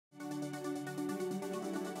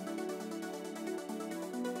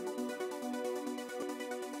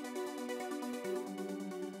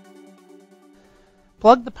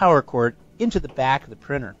Plug the power cord into the back of the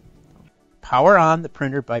printer. Power on the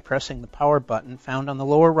printer by pressing the power button found on the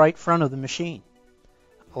lower right front of the machine.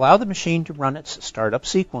 Allow the machine to run its startup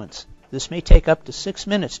sequence. This may take up to 6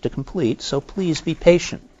 minutes to complete, so please be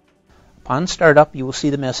patient. Upon startup, you will see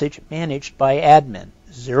the message Managed by Admin,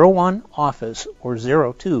 01 Office or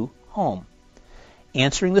 02 Home.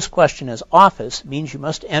 Answering this question as Office means you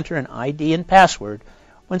must enter an ID and password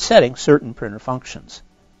when setting certain printer functions.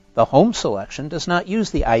 The Home selection does not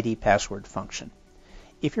use the ID password function.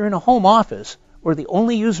 If you're in a home office or the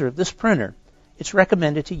only user of this printer, it's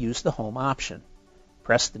recommended to use the Home option.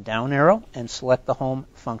 Press the down arrow and select the Home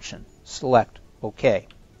function. Select OK.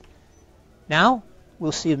 Now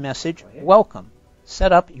we'll see a message, Welcome.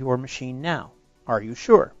 Set up your machine now. Are you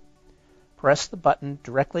sure? Press the button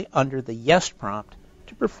directly under the Yes prompt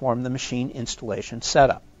to perform the machine installation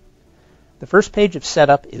setup. The first page of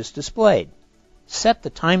setup is displayed. Set the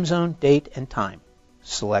time zone, date, and time.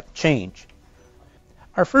 Select Change.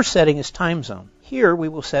 Our first setting is time zone. Here we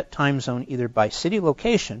will set time zone either by city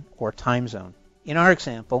location or time zone. In our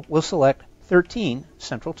example, we'll select 13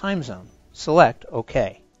 Central Time Zone. Select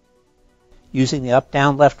OK. Using the up,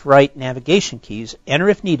 down, left, right navigation keys, enter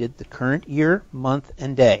if needed the current year, month,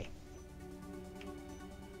 and day.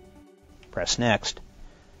 Press Next.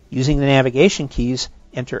 Using the navigation keys,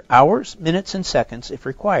 enter hours, minutes, and seconds if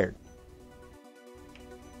required.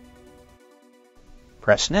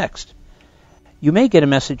 Press Next. You may get a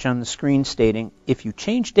message on the screen stating, if you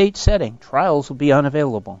change date setting, trials will be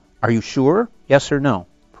unavailable. Are you sure? Yes or no?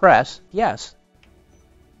 Press Yes.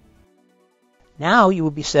 Now you will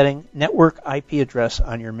be setting network IP address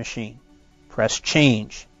on your machine. Press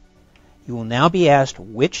Change. You will now be asked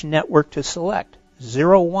which network to select,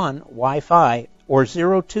 01 Wi-Fi or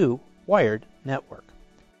 02 wired network.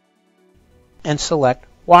 And select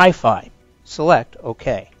Wi-Fi. Select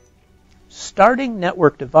OK. Starting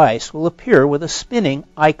network device will appear with a spinning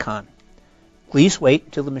icon. Please wait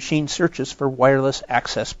until the machine searches for wireless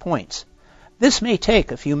access points. This may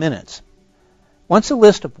take a few minutes. Once a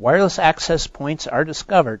list of wireless access points are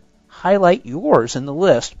discovered, highlight yours in the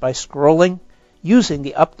list by scrolling using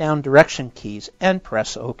the up-down direction keys and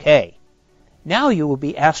press OK. Now you will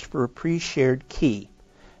be asked for a pre-shared key.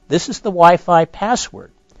 This is the Wi-Fi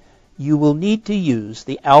password. You will need to use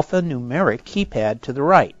the alphanumeric keypad to the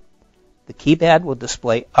right. The keypad will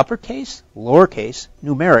display uppercase, lowercase,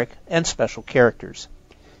 numeric, and special characters.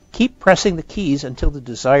 Keep pressing the keys until the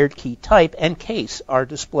desired key type and case are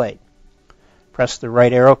displayed. Press the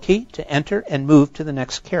right arrow key to enter and move to the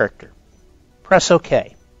next character. Press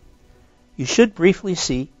OK. You should briefly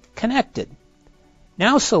see Connected.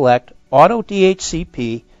 Now select Auto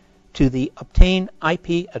DHCP to the Obtain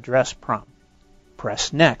IP Address prompt.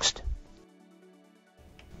 Press Next.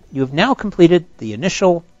 You have now completed the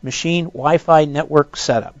initial machine Wi-Fi network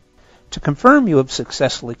setup. To confirm you have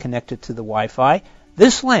successfully connected to the Wi-Fi,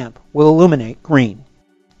 this lamp will illuminate green.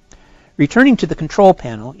 Returning to the control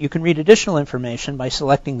panel, you can read additional information by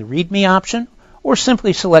selecting the README option or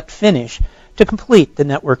simply select Finish to complete the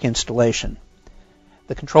network installation.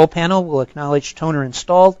 The control panel will acknowledge toner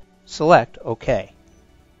installed. Select OK.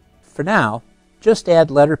 For now, just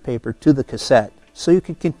add letter paper to the cassette so you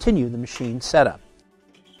can continue the machine setup.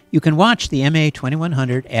 You can watch the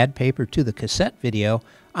MA2100 Add Paper to the Cassette video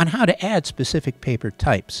on how to add specific paper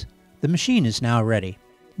types. The machine is now ready.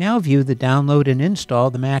 Now view the Download and Install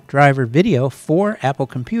the Mac Driver video for Apple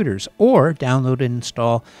computers or download and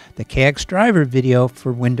install the KX Driver video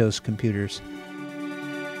for Windows computers.